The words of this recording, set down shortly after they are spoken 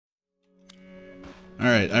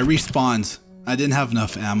Alright, I respawned. I didn't have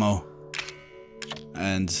enough ammo.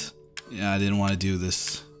 And yeah, I didn't want to do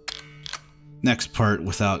this next part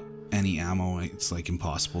without any ammo. It's like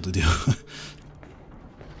impossible to do.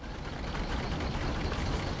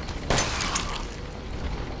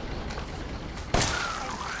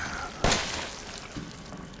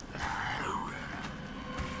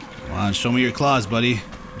 Come on, show me your claws, buddy.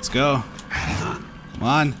 Let's go. Come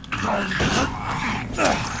on.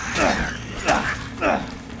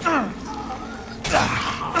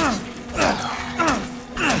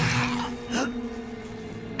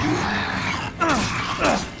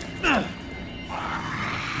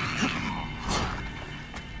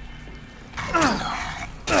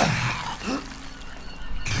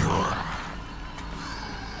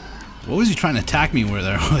 What was he trying to attack me with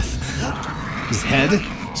there with? His head?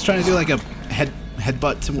 He's trying to do like a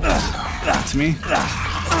headbutt to me.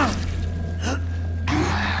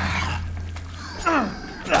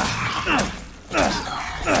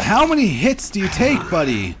 How many hits do you take,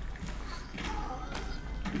 buddy?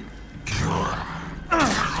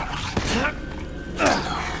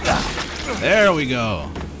 There we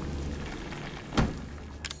go.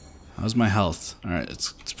 How's my health? Alright,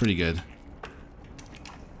 it's pretty good.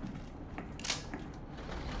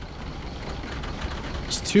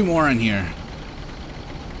 There's 2 more in here.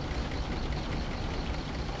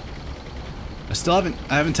 I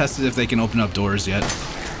haven't tested if they can open up doors yet.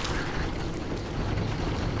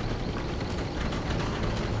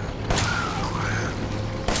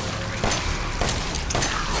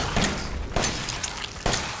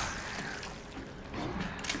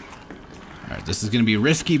 Alright, this is gonna be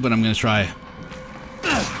risky, but I'm gonna try.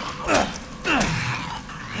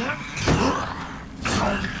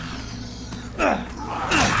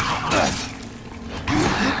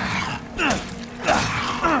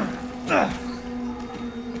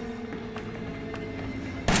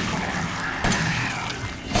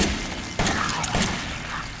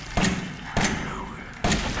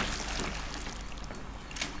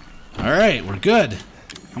 Alright, we're good.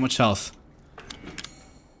 How much health?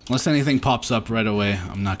 Unless anything pops up right away,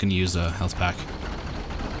 I'm not going to use a health pack.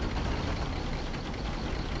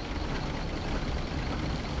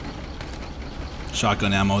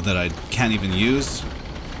 Shotgun ammo that I can't even use.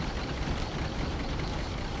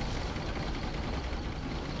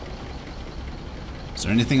 Is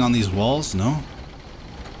there anything on these walls? No?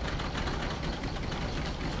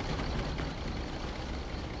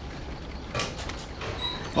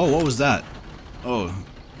 Oh, what was that? Oh.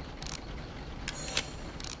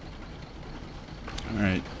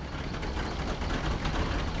 Alright.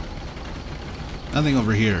 Nothing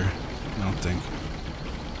over here, I don't think.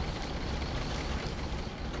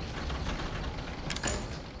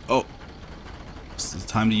 Oh. Is it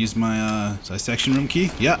time to use my dissection room key?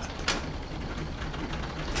 Yeah.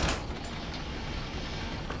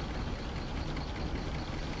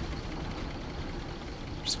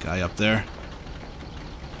 There's a guy up there.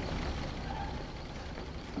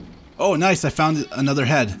 Oh, nice, I found another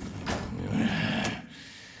head.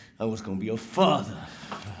 I was gonna be your father.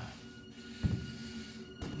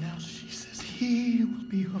 Now she says he will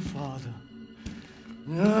be her father.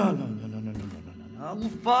 No. I will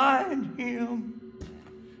find him,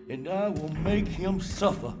 and I will make him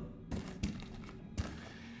suffer.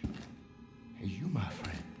 And you, my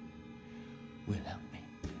friend, will help me.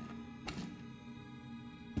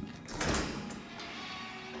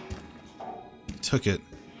 Took it.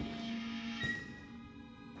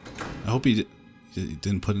 I hope he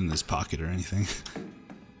didn't put it in his pocket or anything.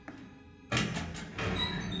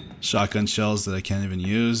 Shotgun shells that I can't even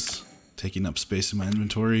use. Taking up space in my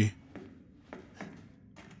inventory.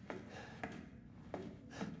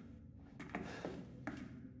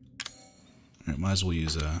 Alright, might as well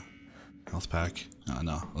use a health pack. Oh,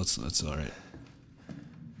 no, that's alright.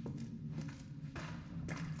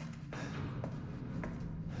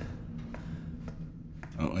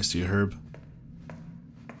 Oh, I see a herb.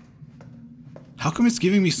 How come it's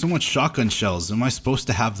giving me so much shotgun shells? Am I supposed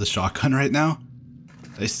to have the shotgun right now?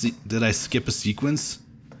 Did I skip a sequence?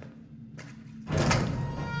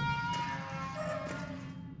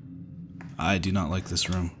 I do not like this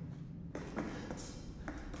room.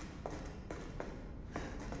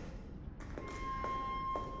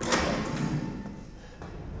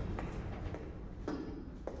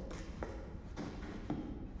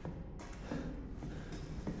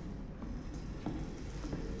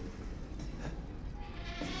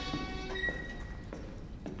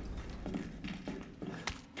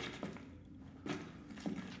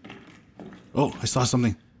 Oh, I saw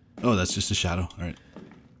something. Oh, that's just a shadow. Alright.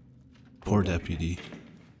 Poor deputy.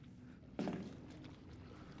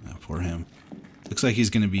 Yeah, poor him. Looks like he's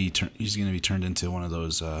gonna be turned into one of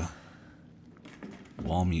those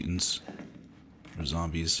wall mutants or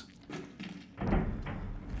zombies.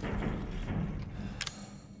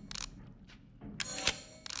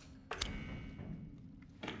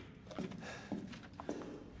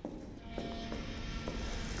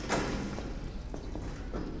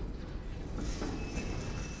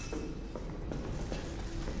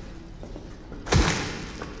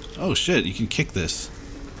 Oh shit, you can kick this.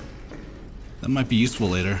 That might be useful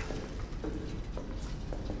later.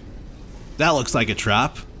 That looks like a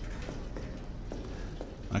trap.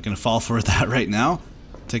 Not gonna fall for that right now.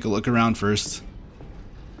 Take a look around first.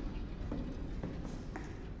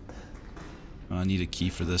 Oh, I need a key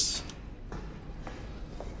for this.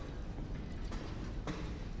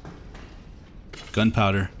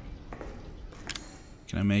 Gunpowder.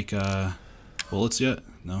 Can I make bullets yet?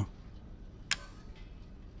 No.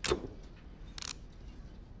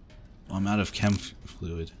 Oh, I'm out of chem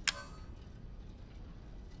fluid.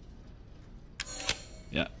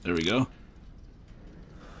 Yeah, there we go.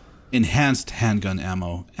 Enhanced handgun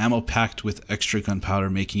ammo. Ammo packed with extra gunpowder,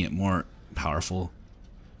 making it more powerful.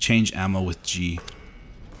 Change ammo with G.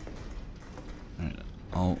 Alright,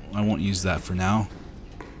 I won't use that for now.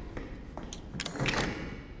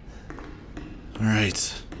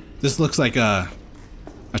 Alright. This looks like a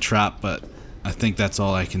trap, but I think that's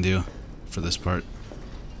all I can do for this part.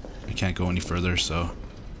 I can't go any further, so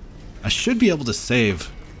I should be able to save.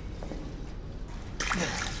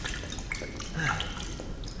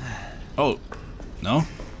 Oh, no?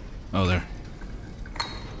 Oh, there.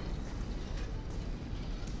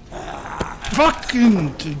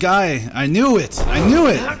 Fucking guy! I knew it! I knew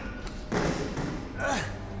it!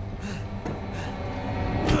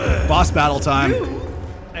 Boss battle time. You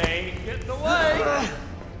ain't getting away.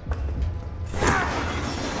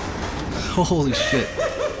 Holy shit.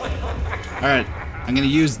 Alright, I'm gonna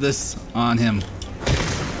use this on him.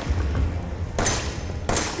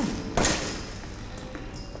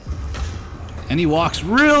 And he walks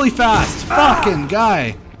really fast. Fucking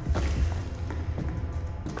guy.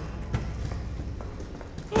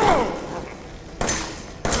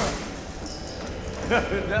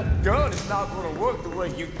 That gun is not going to work the way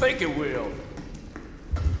you think it will.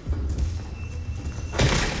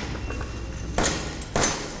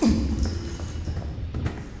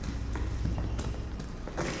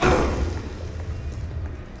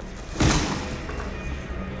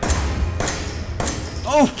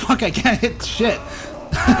 Oh fuck, I can't hit shit.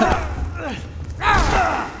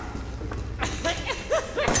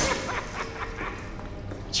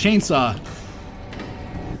 Chainsaw.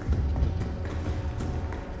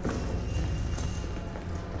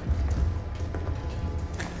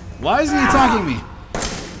 Why isn't he attacking me?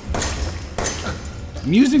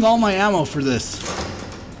 I'm using all my ammo for this.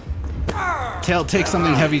 It'll take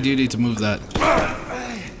something heavy duty to move that.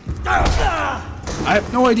 I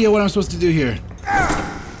have no idea what I'm supposed to do here.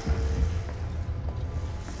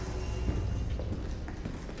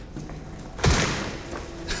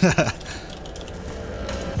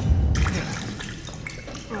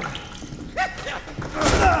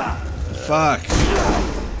 Fuck.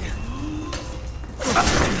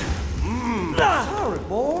 Sorry,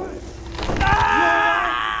 boy.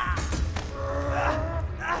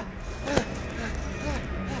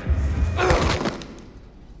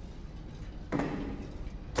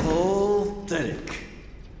 Pathetic.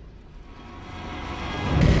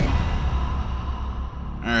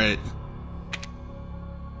 Alright.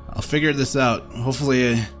 I'll figure this out.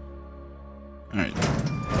 Hopefully Alright.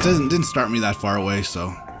 It didn't start me that far away,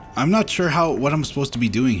 so I'm not sure what I'm supposed to be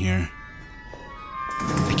doing here.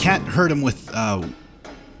 I can't hurt him with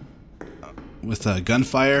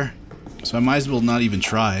gunfire, so I might as well not even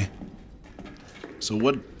try. So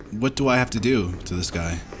what do I have to do to this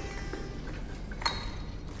guy?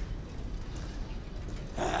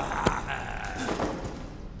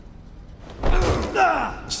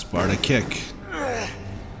 Sparta kick.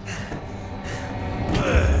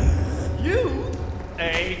 You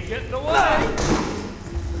ain't getting away.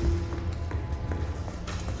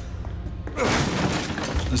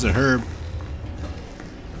 There's a herb.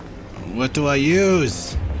 What do I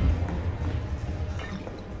use?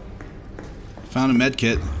 Found a med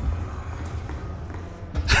kit.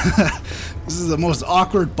 This is the most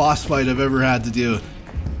awkward boss fight I've ever had to do.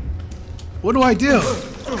 What do I do?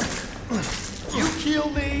 You kill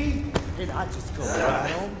me, and I just go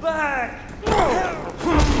right on back.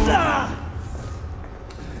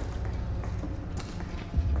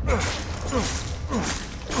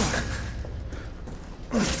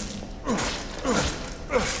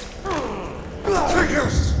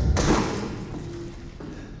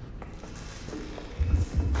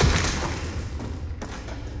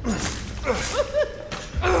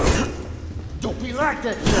 Write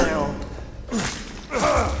that down.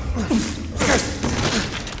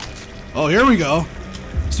 Oh, here we go.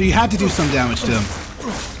 So you had to do some damage to him.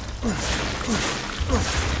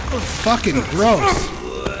 Fucking gross.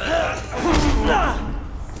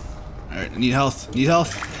 Alright, I need health. Need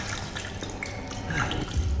health.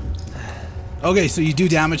 Okay, so you do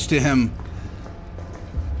damage to him.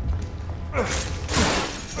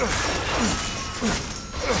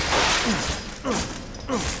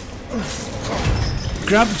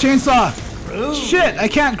 Grab the chainsaw. Shit, I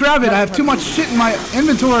can't grab it. I have too much shit in my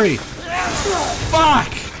inventory.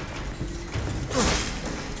 Fuck.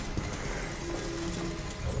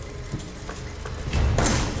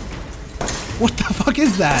 What the fuck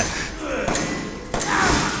is that?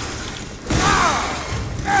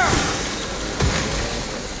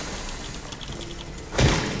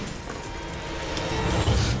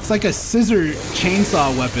 It's like a scissor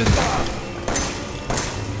chainsaw weapon.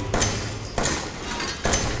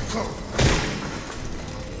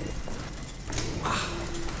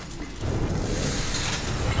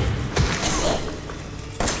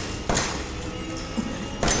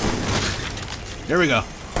 Here we go.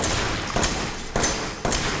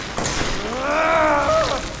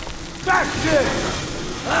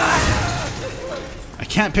 I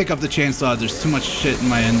can't pick up the chainsaw. There's too much shit in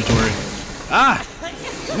my inventory. Ah!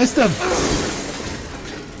 Missed him!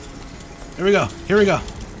 Here we go. Here we go.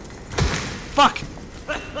 Fuck!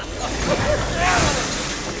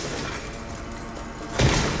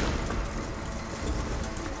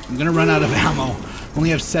 I'm gonna run out of ammo. Only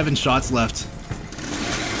have 7 shots left.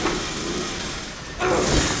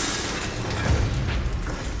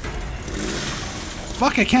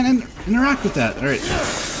 Fuck, I can't interact with that. Alright.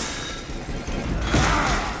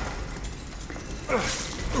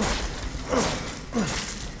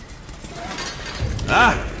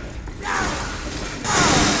 Ah!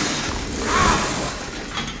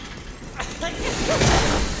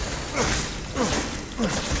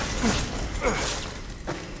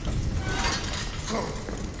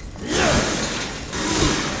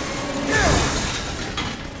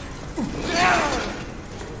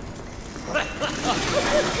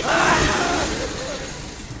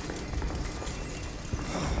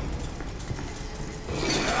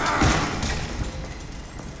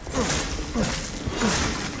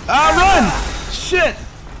 Ah, run! Shit!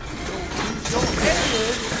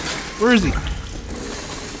 Where is he?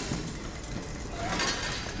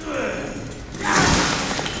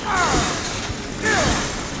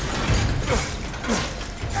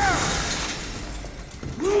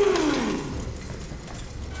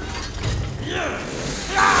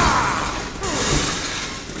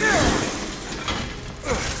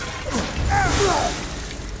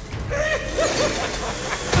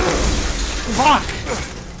 Fuck!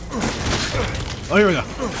 Oh, here we go.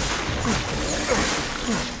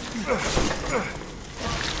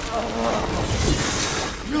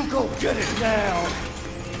 You go get it now.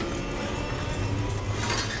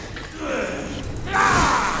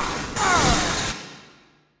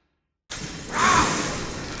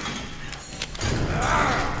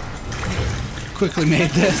 Quickly made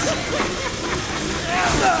this.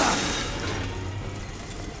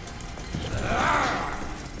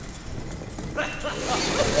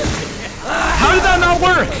 How did that not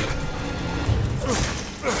work?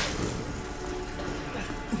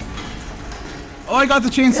 Oh, I got the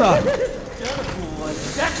chainsaw.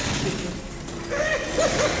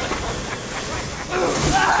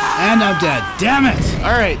 And I'm dead. Damn it.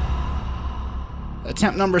 All right.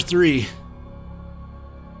 Attempt number 3.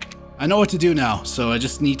 I know what to do now, so I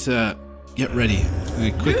just need to get ready.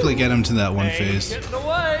 And quickly get him to that one phase. Getting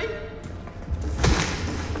away.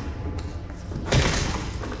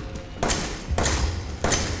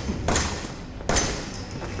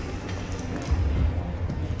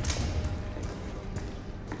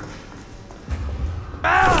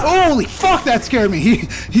 Holy fuck, that scared me.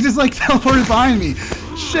 He just like teleported behind me.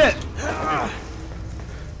 Shit.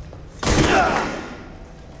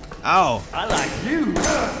 Ow. I like you.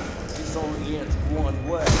 This only ends one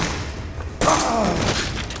way.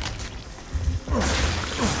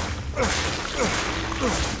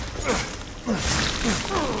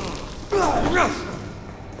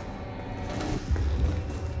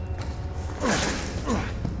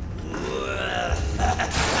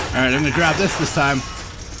 Alright, I'm gonna grab this time.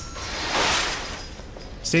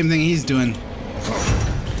 Same thing he's doing.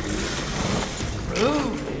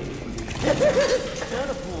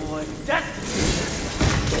 Boy, that's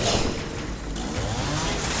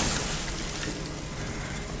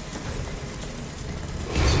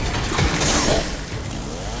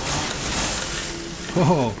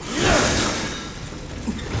Whoa.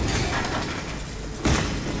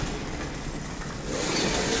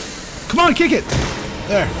 on, kick it.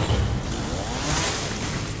 There.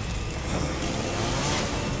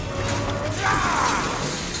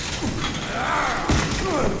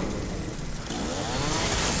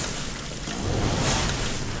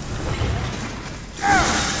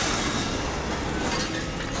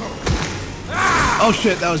 Oh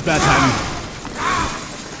shit, that was bad timing.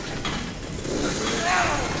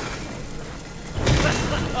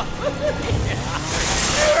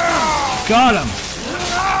 Got him.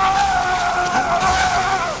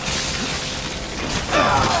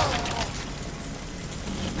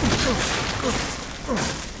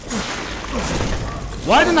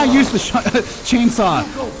 Why didn't I use the chainsaw?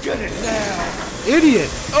 Go get it now. Idiot.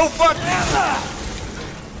 Oh fuck.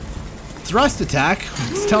 Thrust attack.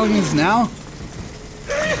 It's telling me this now.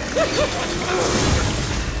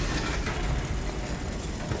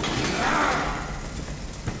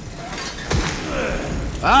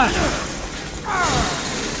 Ah!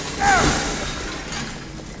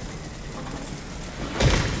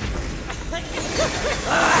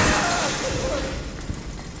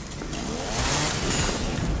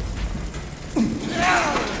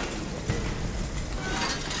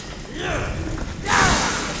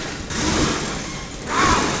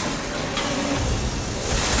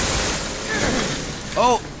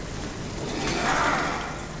 Oh!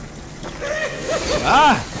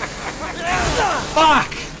 Ah!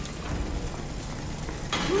 Fuck!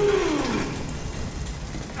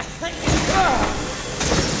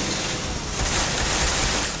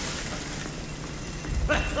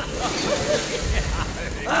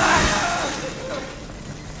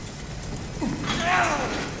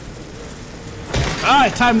 Ah, I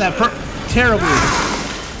timed that terribly.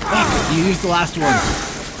 Fuck, you used the last one.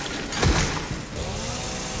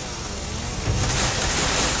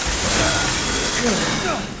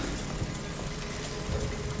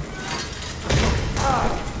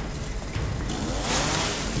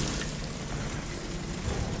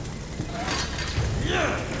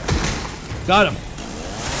 Got him.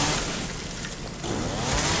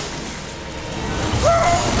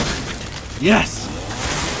 Yes.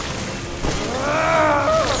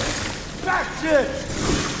 That's it.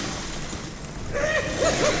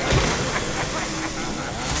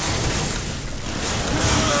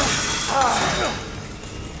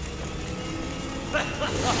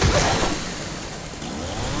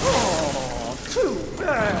 Oh, too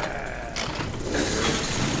bad.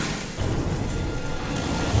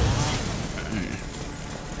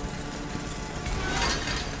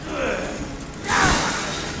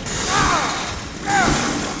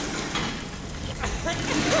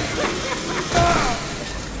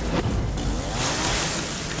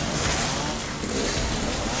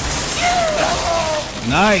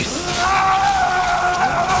 Nice.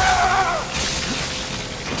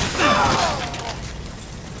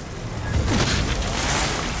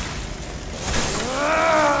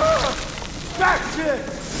 That's it.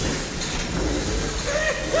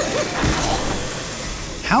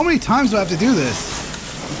 How many times do I have to do this?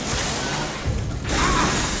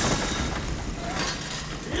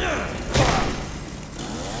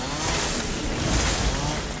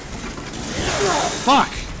 Fuck!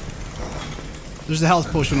 There's a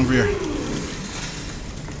health potion over here.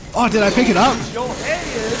 Oh, did I pick it up? Your head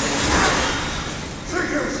is.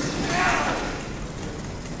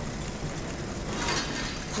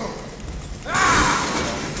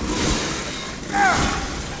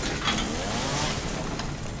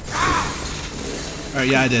 Alright,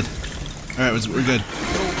 yeah, I did. Alright, we're good.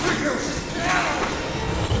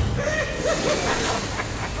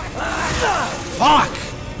 Fuck!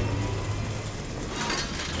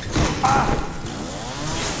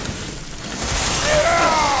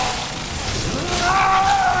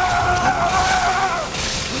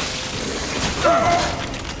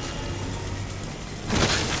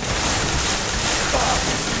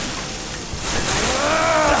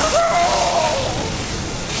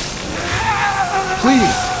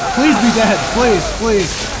 Please, please be dead. Please,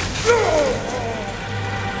 please.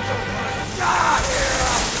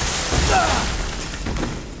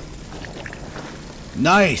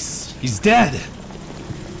 Nice. He's dead.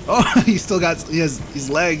 Oh, he still got. He has his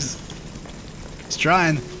legs. He's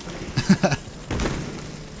trying.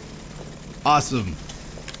 Awesome.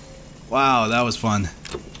 Wow, that was fun.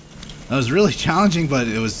 That was really challenging, but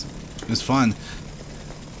it was fun.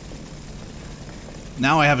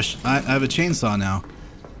 Now I have a chainsaw now.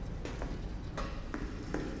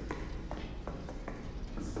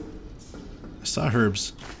 I saw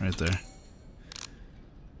herbs right there.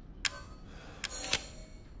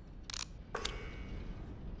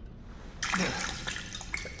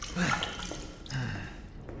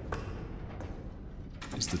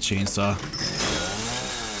 Use the chainsaw.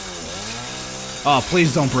 Oh,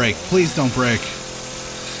 please don't break. Please don't break.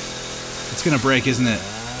 It's gonna break, isn't it?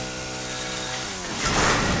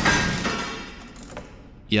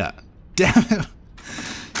 Yeah. Damn it.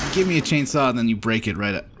 You give me a chainsaw and then you break it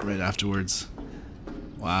right afterwards.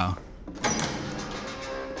 Wow.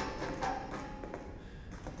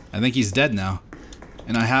 I think he's dead now.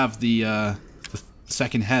 And I have the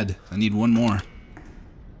second head. I need one more.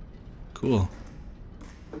 Cool.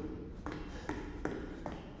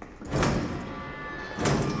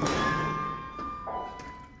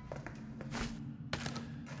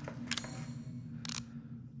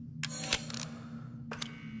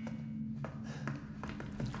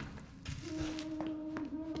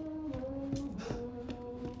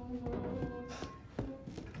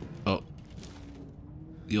 Oh.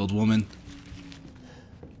 The old woman.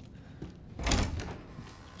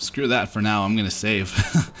 Screw that for now, I'm gonna save.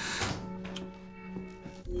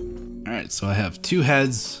 Alright, so I have 2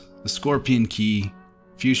 heads, the scorpion key,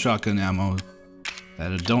 a few shotgun ammo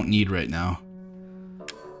that I don't need right now.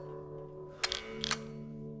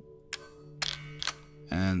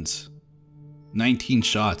 And 19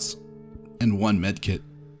 shots and 1 medkit.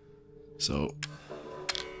 So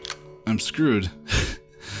I'm screwed.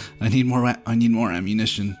 I need more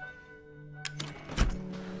ammunition.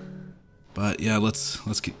 But yeah, let's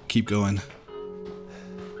keep going.